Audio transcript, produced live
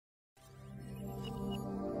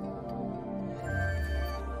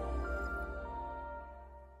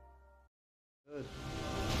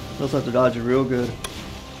also have to dodge it real good.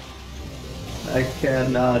 I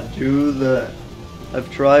cannot do that. I've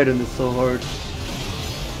tried and it's so hard.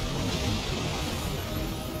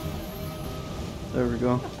 There we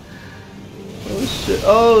go. Oh shit.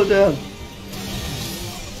 Oh damn.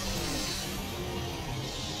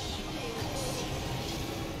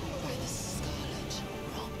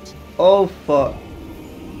 Oh fuck.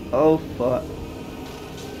 Oh fuck.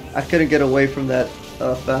 I couldn't get away from that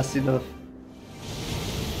fast enough.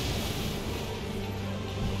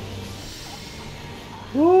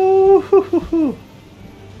 Woo!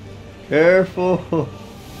 Careful.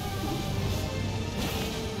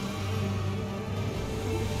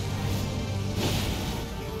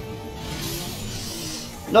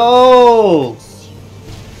 No!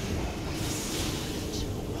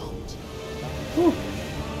 Whew.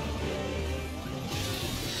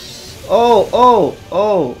 Oh, oh,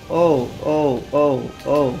 oh, oh, oh, oh,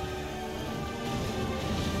 oh.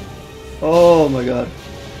 Oh my god.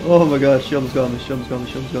 Oh my god, she almost got me, she almost got me,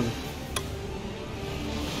 she almost got me.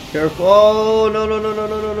 Careful. Oh, no, no, no, no,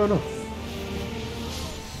 no, no, no, no.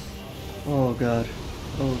 Oh god.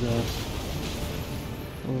 Oh god.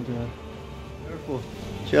 Oh god. Careful.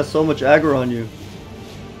 She has so much aggro on you.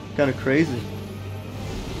 Kind of crazy.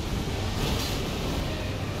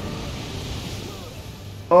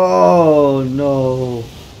 Oh no.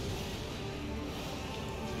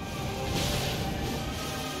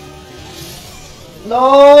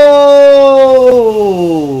 No!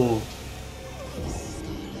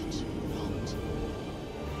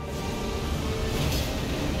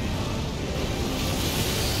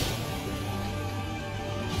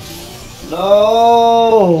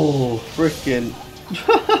 No! Freaking.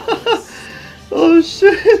 Oh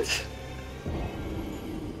shit!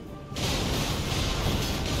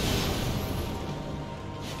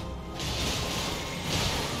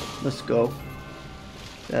 Let's go.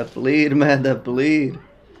 That bleed, man, that bleed.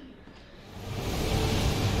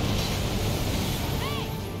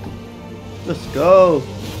 Let's go.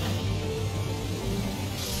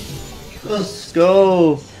 Let's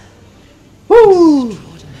go. Woo!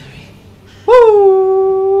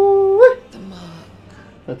 Woo!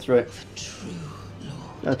 That's right.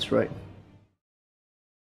 That's right.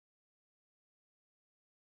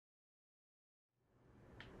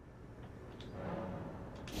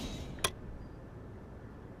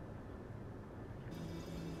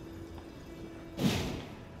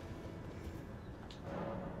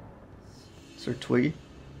 Sir Twiggy?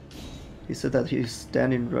 He said that he's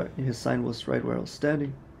standing right, his sign was right where I was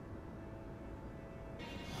standing.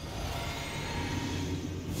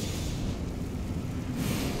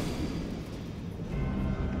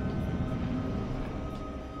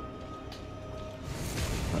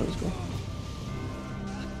 Let's go.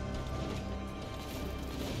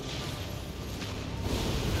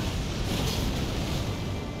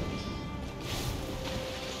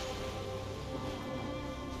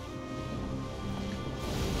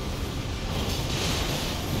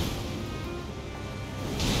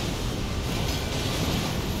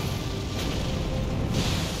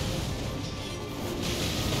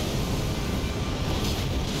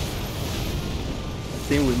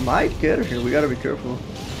 I think we might get her here. We gotta be careful.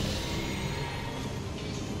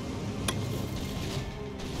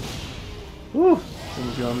 Woo!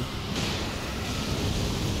 Someone's got me.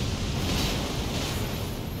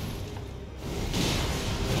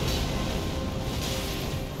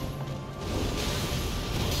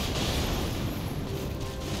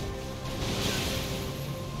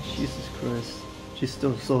 Jesus Christ. She's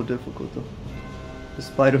still so difficult though.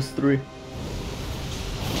 Despite us three.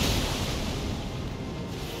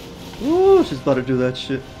 Ooh, she's about to do that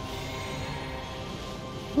shit.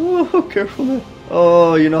 Ooh, careful man.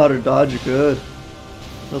 Oh, you know how to dodge it good.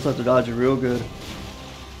 You also have to dodge it real good.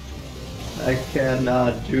 I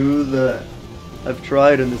cannot do that. I've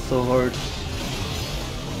tried and it's so hard.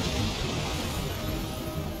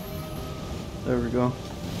 There we go.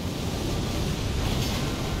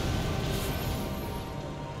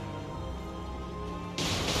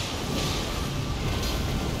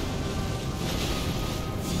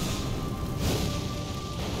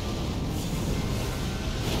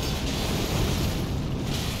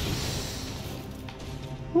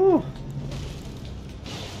 Whew.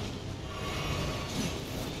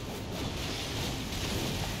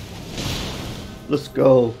 Let's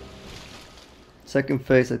go. Second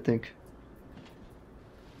phase, I think.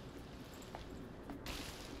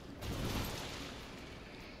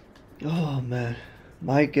 Oh man,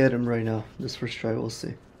 might get him right now. This first try, we'll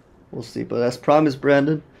see. We'll see. But as promised,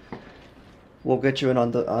 Brandon, we'll get you in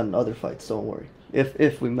on other fights. Don't worry.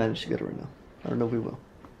 If we manage to get it right now, I don't know if we will.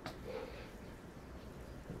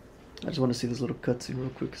 I just want to see this little cutscene real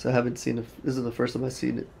quick because I haven't seen it. This is the first time I've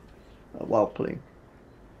seen it while playing.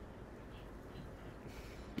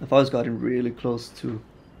 I've always gotten really close to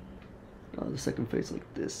the second phase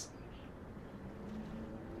like this.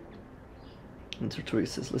 And Sertori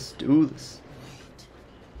says, let's do this.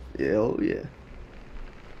 Yeah, oh yeah.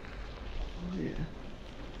 Oh yeah.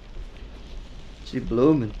 She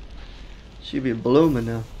blooming. She be blooming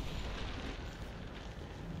now.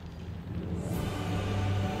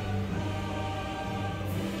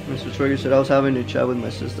 Mr. Trigger said I was having a chat with my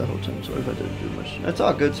sister the whole time. Sorry if I didn't do much. That's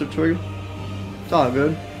all good, Sir Trigger. It's all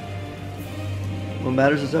good. What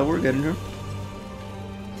matters is that we're getting her.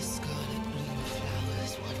 The scarlet bloom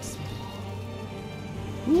flowers once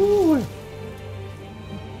more. Ooh.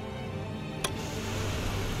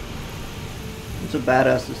 It's a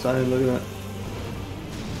badass design. Look at that.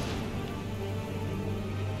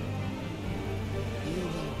 You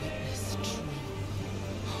will witness true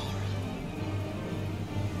horror.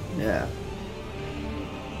 Yeah.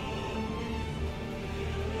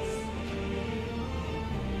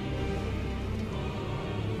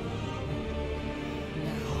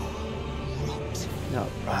 Now, No,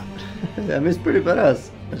 rot. I mean, it's pretty badass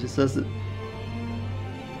as she says it.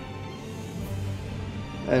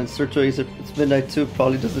 And Sertori said it's midnight too,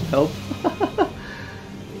 probably doesn't help.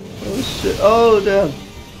 Oh shit. Oh damn.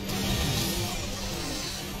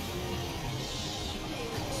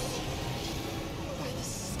 by the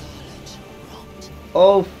scarlet rot.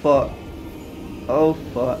 Oh fuck. Oh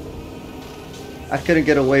fuck. I couldn't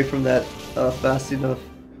get away from that fast enough.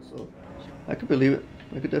 So I could believe it.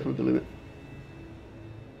 I could definitely believe it.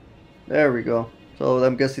 There we go. So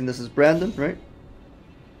I'm guessing this is Brandon, right?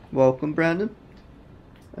 Welcome, Brandon.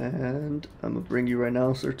 And I'm gonna bring you right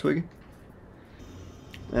now, Sir Twiggy.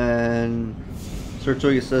 And Sir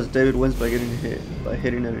Twiggy says David wins by getting hit by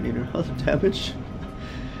hitting at an eater. Other damage.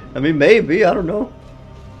 I mean, maybe, I don't know.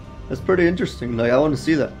 That's pretty interesting. Like, I want to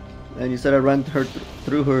see that. And you said I ran her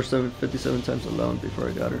through her 57 times alone before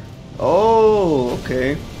I got her. Oh,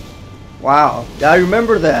 okay. Wow. Yeah, I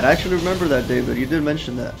remember that. I actually remember that, David. You did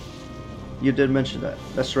mention that. You did mention that.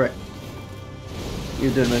 That's right. You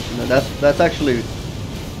did mention that. That's actually,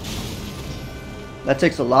 that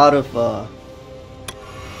takes a lot of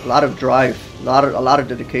drive, a lot of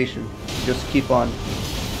dedication. Just keep on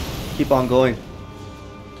going.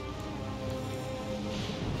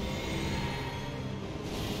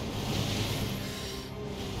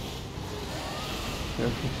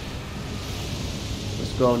 Careful.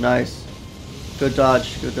 Let's go. Nice. Good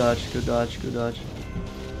dodge. Good dodge. Good dodge. Good dodge.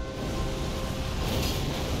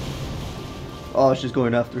 Oh, she's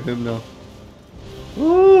going after him now.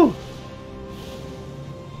 Woo!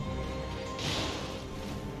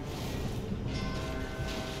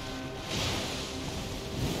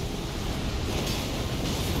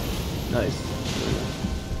 Nice.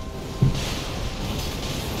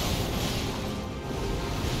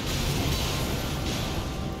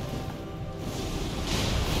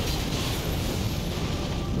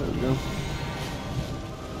 There we go.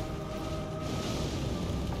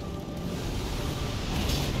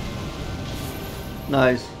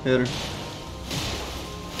 Nice, hit her.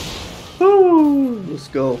 Woo! Let's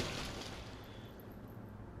go.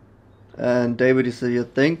 And David, he said, you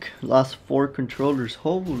think? Last 4 controllers.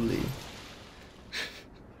 Holy.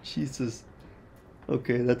 Jesus.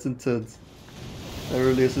 Okay, that's intense. That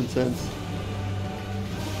really is intense.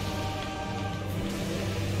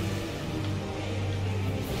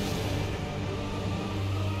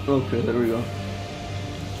 Okay, there we go.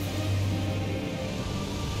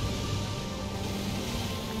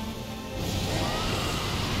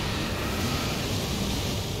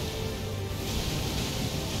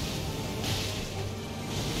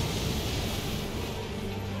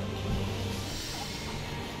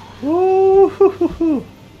 Woo!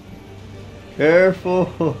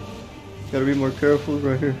 Careful! Gotta be more careful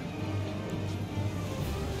right here.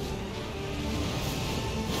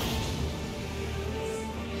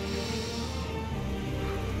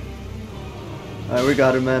 Alright, we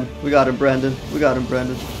got him, man. We got him, Brandon. We got him,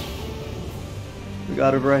 Brandon. We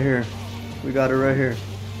got him right here. We got her right here.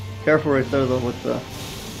 Careful right there, though, with the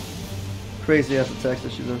crazy ass attacks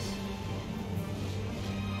that she does.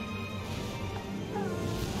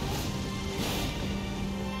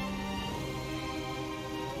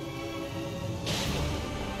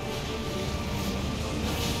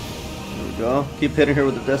 Go. Keep hitting her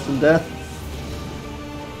with the destined death.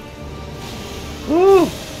 Woo!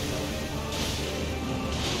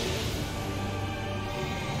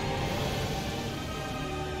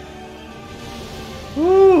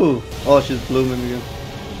 Woo! Oh, she's blooming again.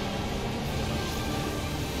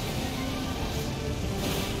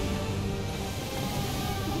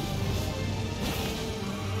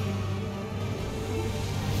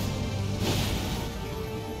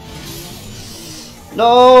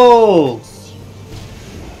 No!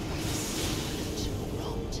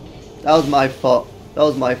 That was my fault. That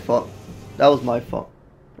was my fault. That was my fault.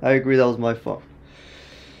 I agree, that was my fault.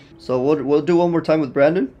 So we'll do one more time with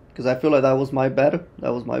Brandon, because I feel like that was my bad. That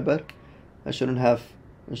was my bad. I shouldn't have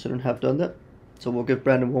done that. So we'll give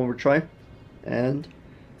Brandon one more try. And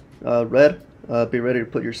Red, be ready to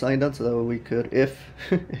put your sign down so that way we could, if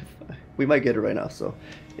we might get it right now. So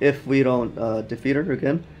if we don't defeat her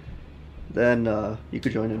again, then you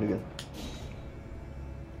could join in again.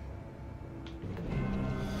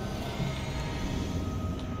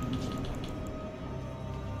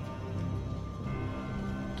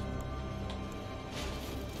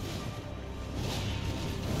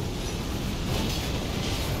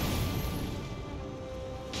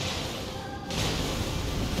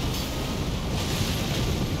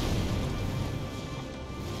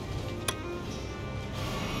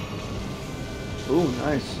 Ooh,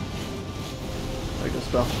 nice. I like that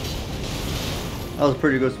spell. That was a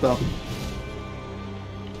pretty good spell.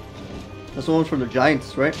 That's the one from the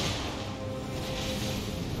Giants, right?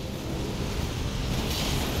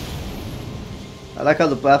 I like how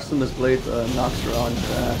the Blasphemous Blade knocks her on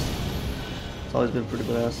her ass. It's always been pretty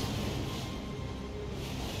badass.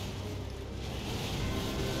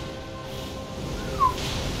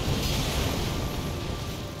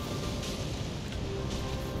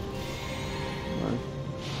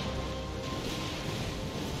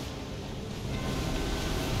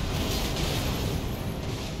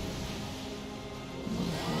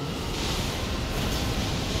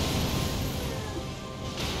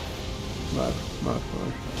 Mark.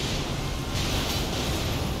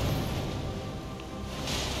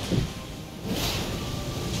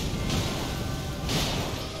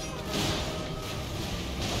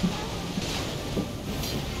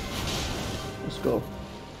 Let's go.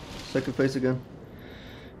 Second phase again.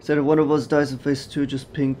 Said if one of us dies in phase 2,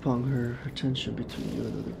 just ping pong her attention between you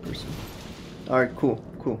and the other person. Alright, cool.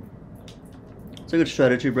 It's a good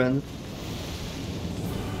strategy, Brandon.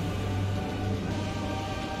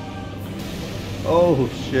 Oh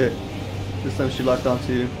shit. This time she locked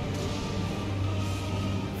onto you.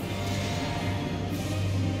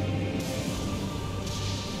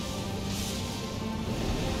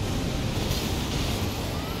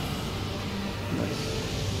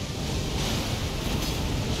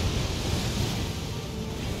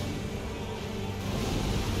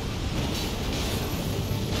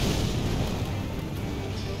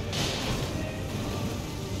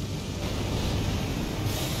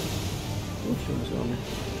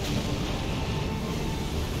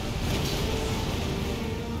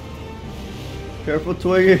 Careful,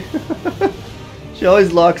 Twiggy. She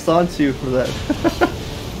always locks onto you for that.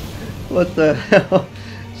 What the hell?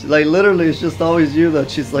 She, like, literally, it's just always you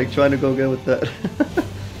that she's like trying to go get with that.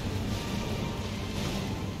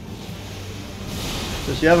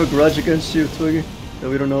 Does she have a grudge against you, Twiggy, that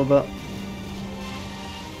we don't know about?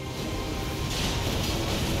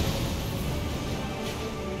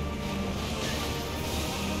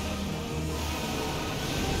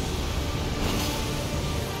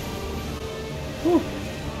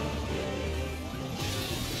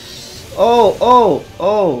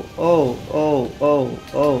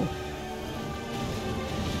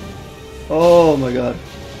 Oh my god.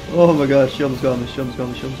 Oh my god, she almost got me,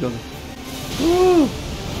 Woo!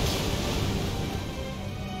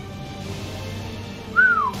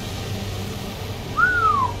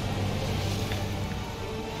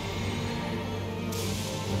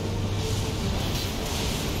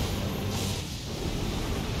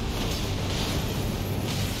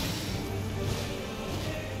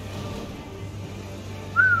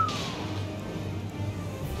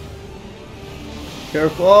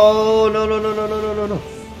 Careful. Oh, no.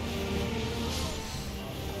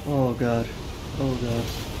 Oh, God. Oh, God.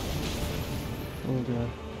 Oh, God.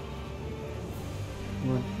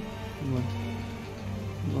 Come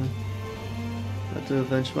on. I have to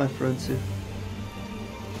avenge my friends here.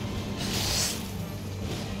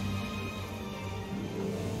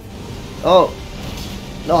 Oh!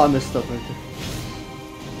 No, I messed up right there.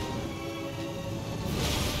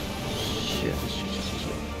 Shit.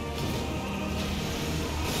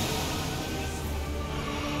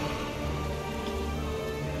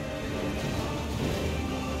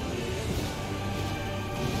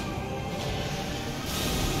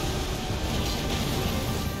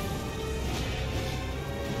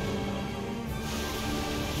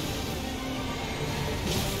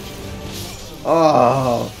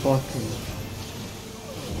 Oh, fucking.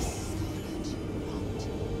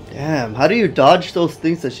 Damn, how do you dodge those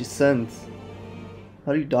things that she sends?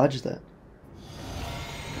 How do you dodge that?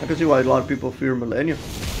 I can see why a lot of people fear Malenia.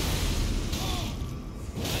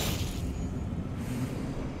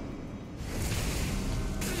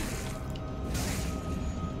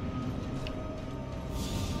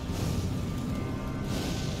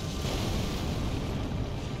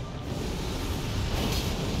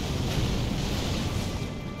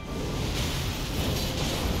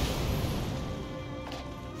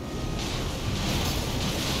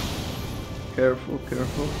 Careful,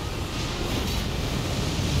 careful.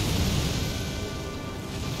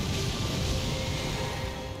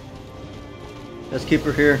 Let's keep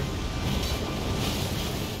her here.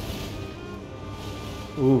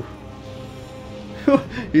 Ooh.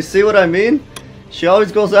 You see what I mean? She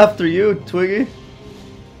always goes after you, Twiggy.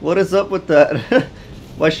 What is up with that?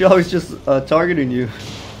 Why is she always just targeting you?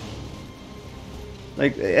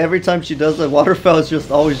 Like every time she does that waterfowl, it's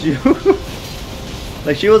just always you.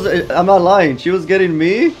 Like she was, I'm not lying, she was getting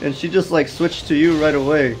me and she just like switched to you right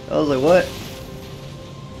away. I was like, what?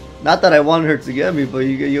 Not that I wanted her to get me, but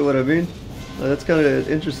you get what I mean? That's kind of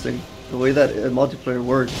interesting, the way that multiplayer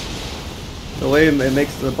works. The way it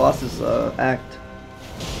makes the bosses act.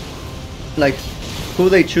 Like, who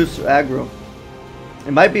they choose to aggro.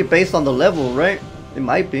 It might be based on the level, right? It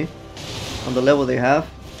might be. On the level they have.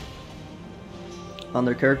 On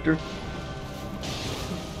their character.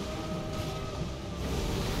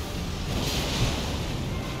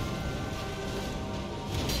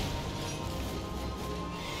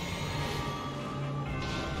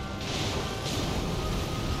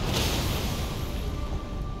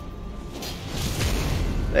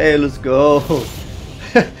 Hey, let's go.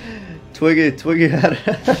 Twiggy had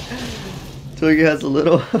Twiggy has a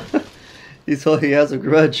little he has a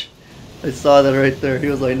grudge. I saw that right there. He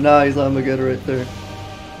was like, nah, he's like, I'm gonna get her right there.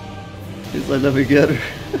 He's like, let me get her.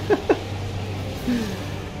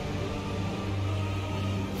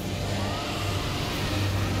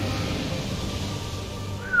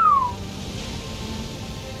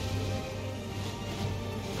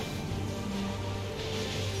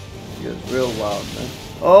 He gets real wild, man.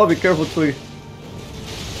 Oh, be careful, Twiggy.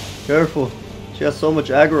 Careful. She has so much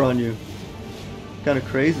aggro on you. Kind of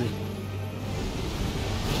crazy.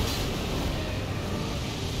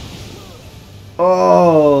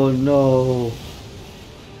 Oh no.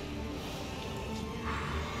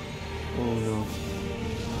 Oh no.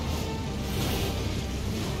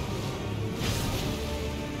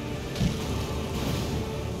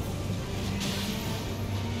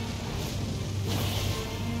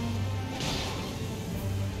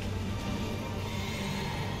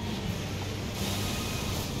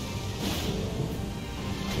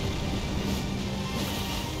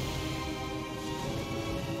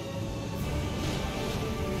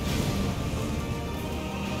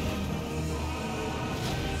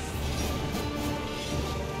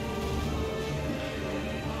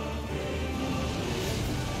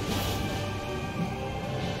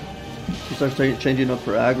 She starts changing up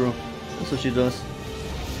her aggro. That's what she does.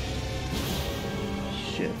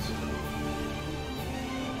 Shit.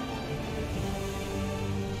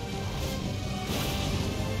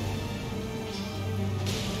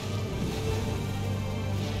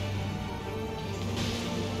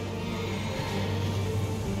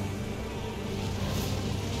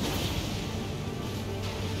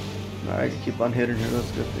 Alright, I can keep on hitting her.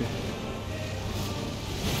 That's good, dude.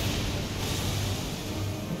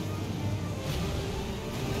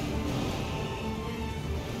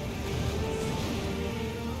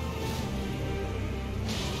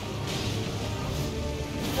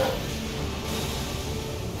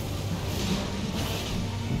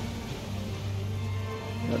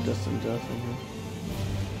 Got distant death on her.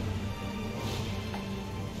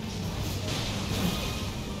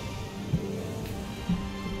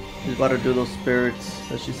 She's about to do those spirits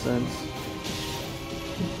that she sends.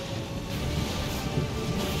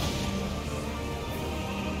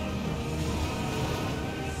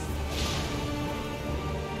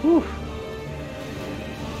 Whew.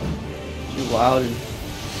 She wilded.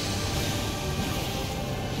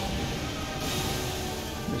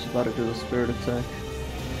 She's about to do the spirit attack.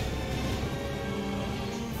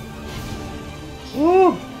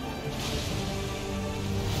 Woo!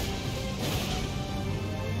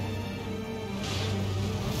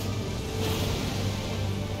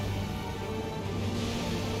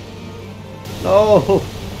 No!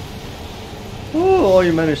 Oh,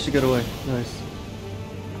 you managed to get away. Nice.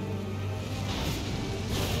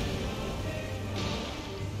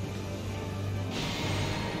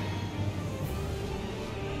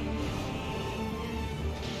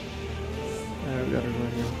 Alright, we got her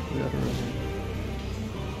right here. We got her right here.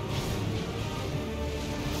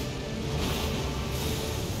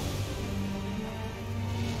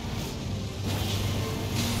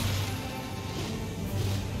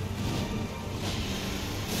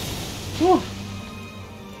 Whew.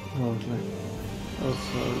 Oh man, that was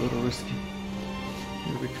a little risky.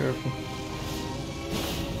 You gotta be careful.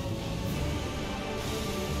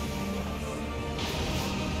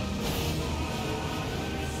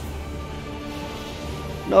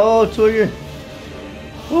 No, Twiggy!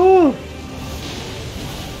 Woo!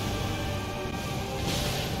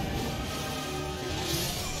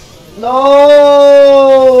 No!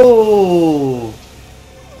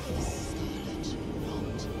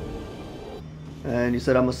 And you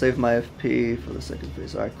said I'm gonna save my FP for the second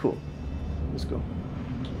phase. Alright, cool. Let's go.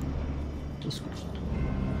 Let's go.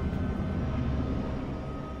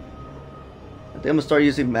 I think I'm gonna start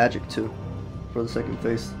using magic too for the second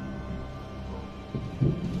phase.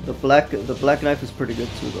 The black knife is pretty good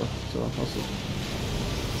too though, so I'll see.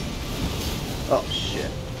 Oh shit.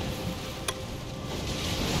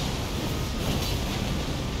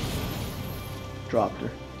 Dropped her.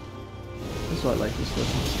 That's why I like this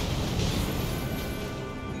weapon.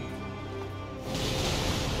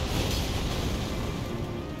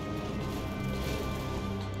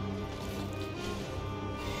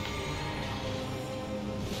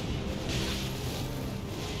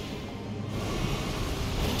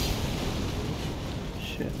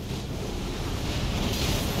 Shit.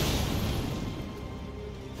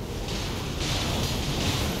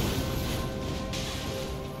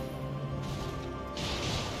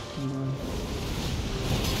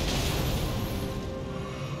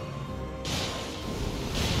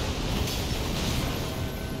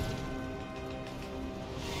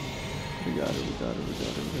 We got it.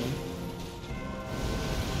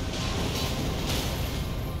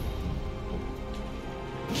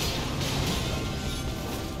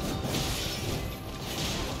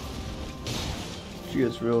 She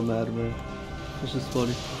gets real mad, man. It's just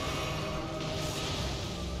funny.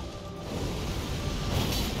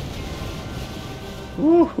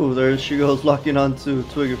 Woohoo, there she goes, locking onto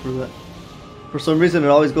Twiggy for that. For some reason, it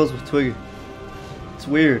always goes with Twiggy. It's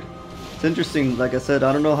weird. It's interesting, like I said,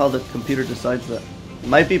 I don't know how the computer decides that. It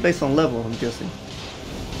might be based on level, I'm guessing.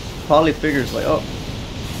 Probably figures like, oh,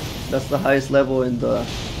 that's the highest level in the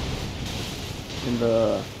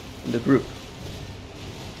group.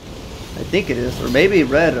 I think it is, or maybe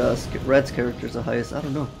Red's character is the highest. I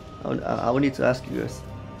don't know. I would need to ask you guys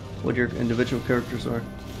what your individual characters are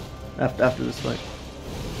after this fight.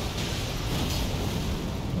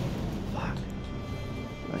 Fuck.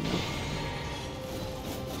 I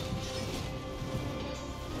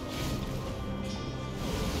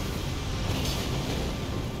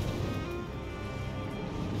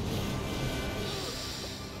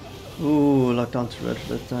know. Ooh, locked onto red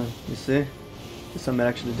for that time. You see? This time it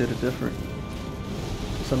actually did it different.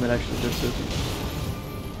 This time it actually did it different.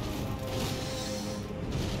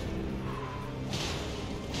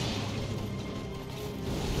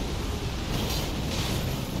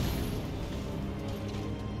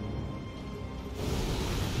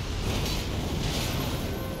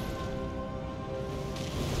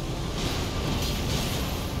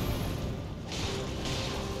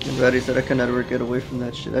 And Reddy said I can never get away from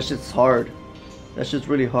that shit. That shit's hard. That shit's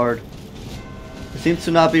really hard. It seems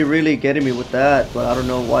to not be really getting me with that, but I don't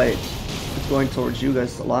know why it's going towards you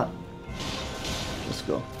guys a lot. Let's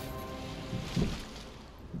go.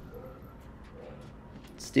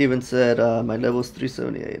 Steven said my level's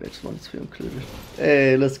 378. I just wanted to be included.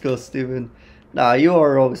 Hey, let's go, Steven. Nah, you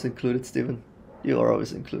are always included, Steven. You are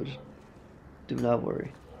always included. Do not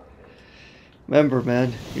worry. Remember,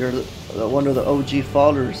 man, you're one of the OG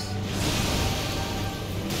followers.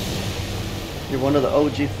 You're one of the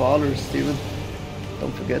OG followers, Steven.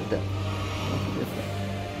 Don't forget that. Don't forget that.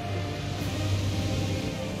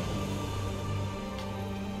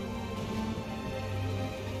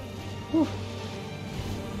 Whew.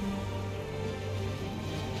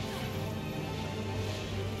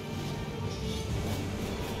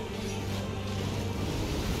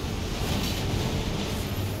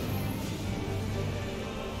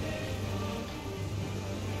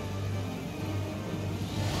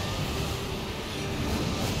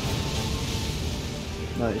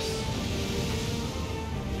 Nice.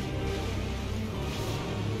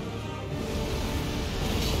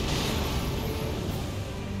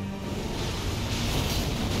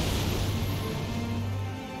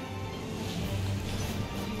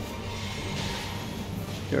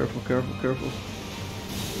 Careful, careful, careful.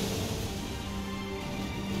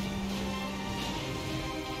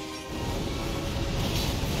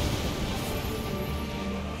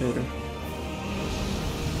 Hit her.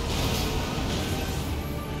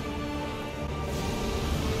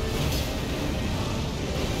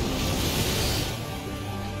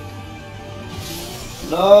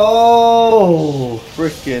 No,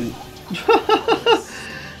 freaking!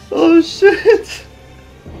 Oh shit!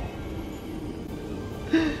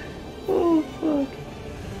 Oh fuck!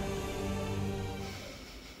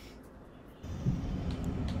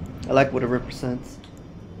 I like what it represents.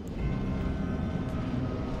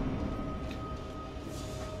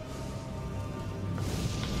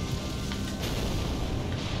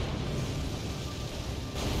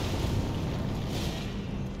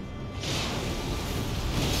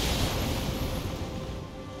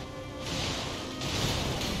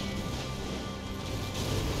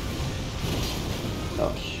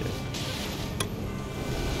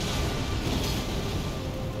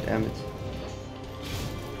 Damn it.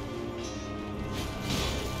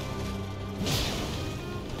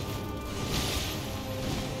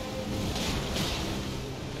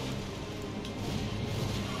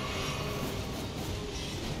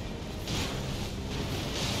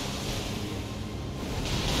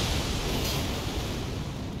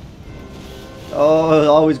 Oh,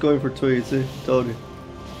 always going for Twiggy, see? Told you.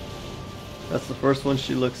 That's the first one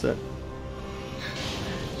she looks at.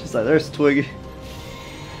 She's like, there's Twiggy.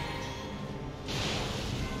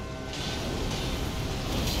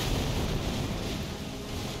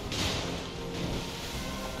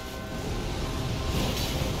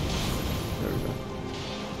 There we go.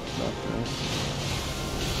 Not bad.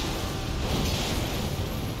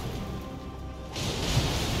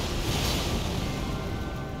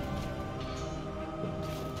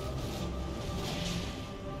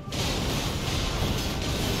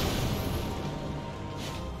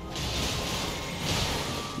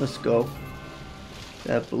 Let's go.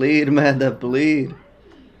 That bleed, man, that bleed.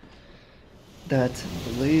 That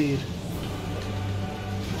bleed.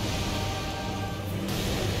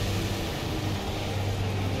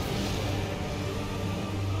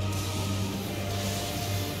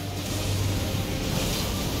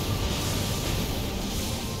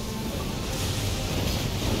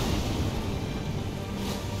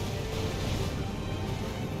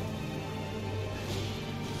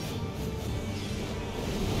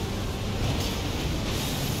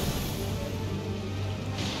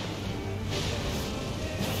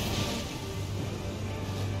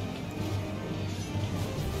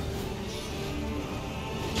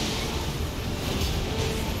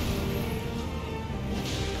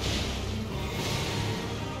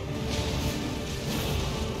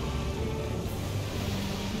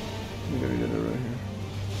 We're gonna get it right here.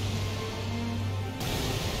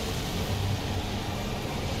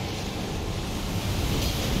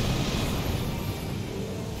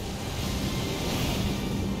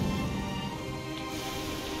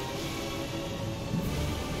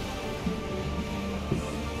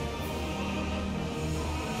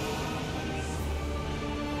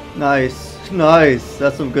 Nice, nice.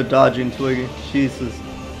 That's some good dodging, Twiggy. Jesus,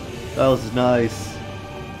 that was nice.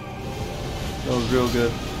 That was real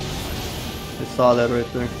good. I saw that right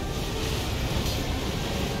there.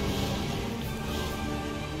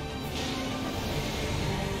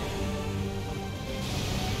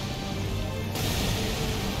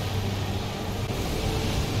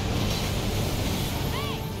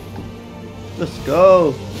 Let's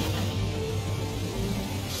go.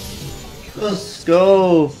 Let's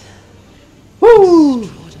go. Woo!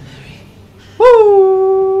 Extraordinary.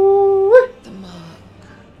 Woo! The mark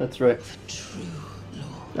That's right. of the true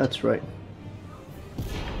Lord. That's right.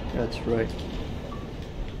 That's right.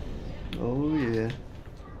 Oh yeah.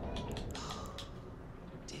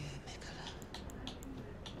 Dear Miquella.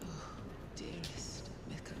 Oh, dearest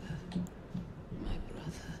Miquella. My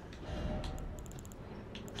brother.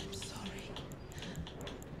 I'm sorry.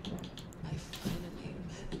 I finally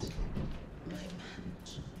met my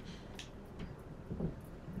match.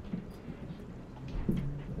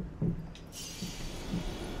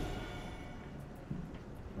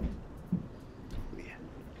 Yeah.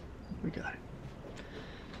 We got it.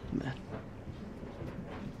 Man.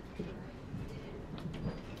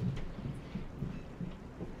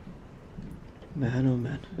 Man, oh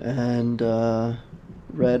man. And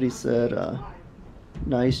Reddy said,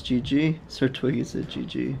 nice GG. Sir Twiggy said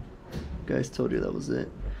GG. Guys told you that was it.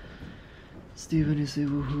 Steven, you say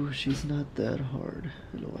woohoo, she's not that hard.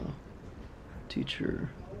 LOL. Teacher.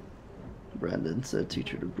 Brandon said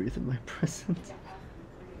teacher to breathe in my presence.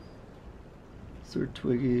 Sir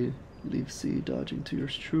Twiggy, leave sea dodging to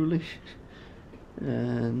yours truly.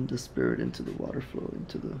 And the spirit into the water flow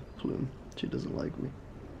into the plume. She doesn't like me.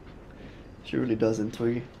 She really doesn't,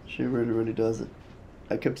 Twiggy. She really, really doesn't.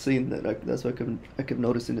 I kept seeing that. That's why I kept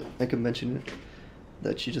noticing it. I kept mentioning it.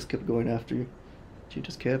 That she just kept going after you. She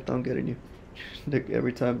just kept on getting you. Like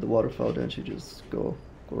every time the water fell down, she just go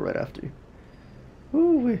right after you.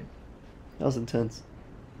 Ooh, that was intense.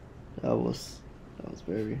 That was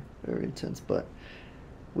very, very intense. But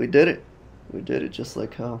we did it. We did it just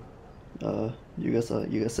like how you guys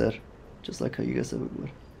said. Just like how you guys said we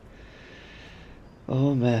would.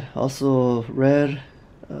 Oh man. Also, Red,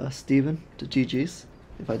 Steven, the GGs.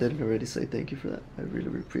 If I didn't already say thank you for that, I really,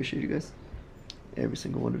 really appreciate you guys. Every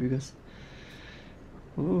single one of you guys.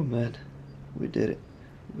 Oh man, we did it.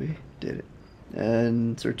 We did it.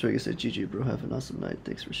 And Sir Twiggy said, GG bro, have an awesome night.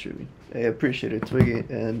 Thanks for streaming. I appreciate it, Twiggy.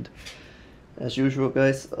 And as usual,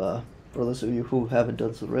 guys, for those of you who haven't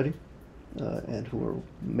done so already, and who are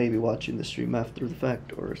maybe watching the stream after the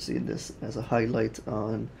fact or seeing this as a highlight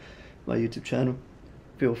on my YouTube channel,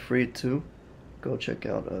 feel free to go check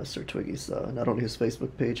out Sir Twiggy's, not only his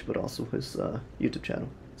Facebook page, but also his YouTube channel.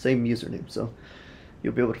 Same username, so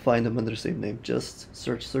you'll be able to find him under the same name. Just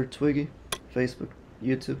search Sir Twiggy, Facebook,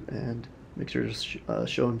 YouTube, and make sure to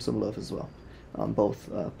show him some love as well on both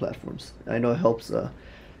platforms. I know it helps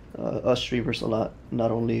us streamers a lot, not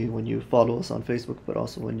only when you follow us on Facebook, but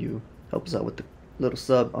also when you help us out with the little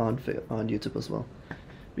sub on YouTube as well,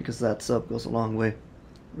 because that sub goes a long way.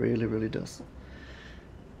 Really, really does.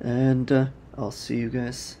 And I'll see you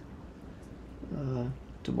guys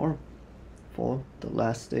tomorrow for the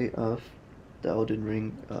last day of the Elden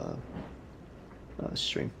Ring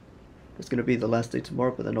stream. It's going to be the last day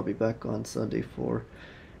tomorrow, but then I'll be back on Sunday for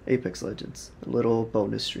Apex Legends. A little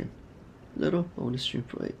bonus stream. Little bonus stream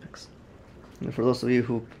for Apex. And for those of you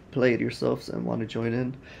who play it yourselves and want to join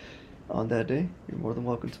in on that day, you're more than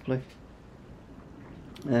welcome to play.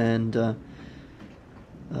 And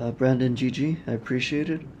Brandon, GG, I appreciate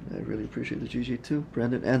it. I really appreciate the GG too.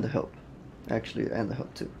 Brandon, and the help. Actually, and the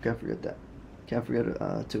help too. Can't forget that. Can't forget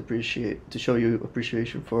to show you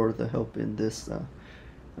appreciation for the help in this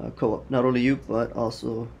co-op. Not only you, but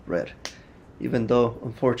also Red. Even though,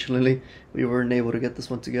 unfortunately, we weren't able to get this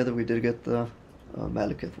one together, we did get the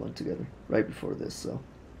Malekith one together right before this. So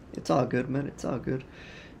it's all good, man. It's all good.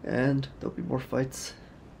 And there'll be more fights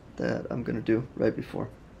that I'm gonna do right before.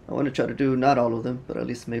 I want to try to do not all of them, but at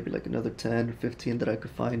least maybe like another 10 or 15 that I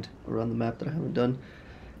could find around the map that I haven't done,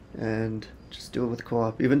 and just do it with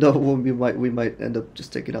co-op. Even though we might end up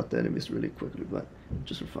just taking out the enemies really quickly, but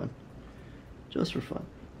just for fun. Just for fun.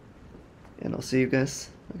 And I'll see you guys,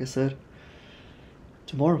 like I said,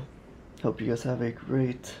 tomorrow. Hope you guys have a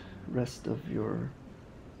great rest of your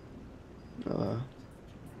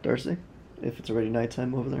Thursday. If it's already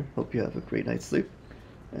nighttime over there, hope you have a great night's sleep.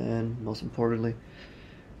 And most importantly,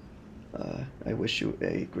 I wish you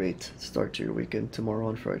a great start to your weekend tomorrow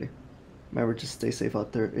on Friday. Remember, just stay safe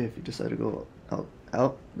out there. If you decide to go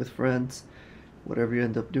out with friends, whatever you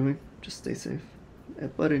end up doing, just stay safe.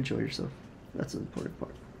 But enjoy yourself. That's the important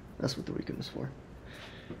part. That's what the weekend is for.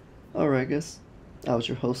 Alright guys, I was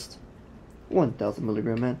your host, 1000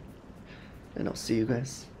 Milligram Man, and I'll see you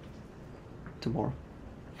guys tomorrow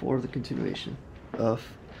for the continuation of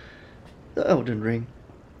the Elden Ring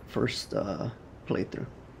first playthrough.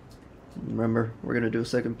 Remember, we're gonna do a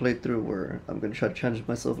second playthrough where I'm gonna try to challenge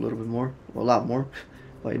myself a little bit more, well, a lot more,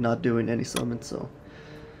 by not doing any summons. So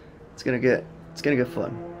it's gonna get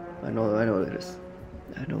fun. I know it is.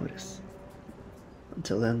 I know it is.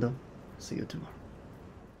 Until then, though, see you tomorrow.